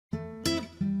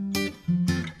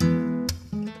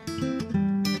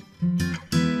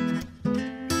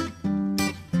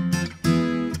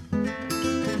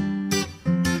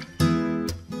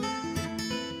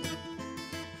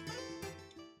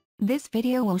This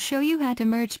video will show you how to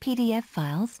merge PDF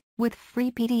files with free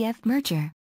PDF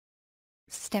Merger.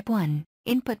 Step 1.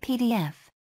 Input PDF.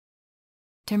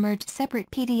 To merge separate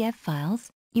PDF files,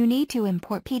 you need to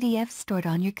import PDFs stored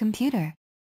on your computer.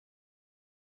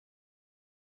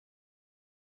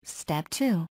 Step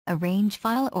 2. Arrange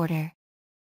file order.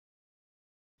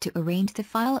 To arrange the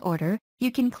file order,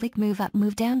 you can click Move Up,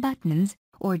 Move Down buttons,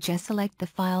 or just select the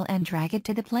file and drag it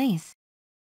to the place.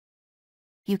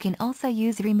 You can also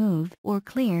use Remove or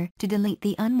Clear to delete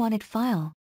the unwanted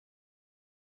file.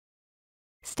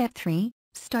 Step 3.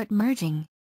 Start merging.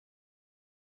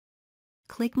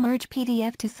 Click Merge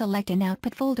PDF to select an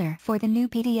output folder for the new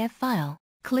PDF file.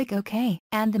 Click OK,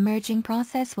 and the merging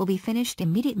process will be finished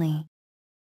immediately.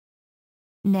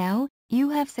 Now,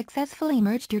 you have successfully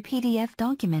merged your PDF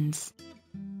documents.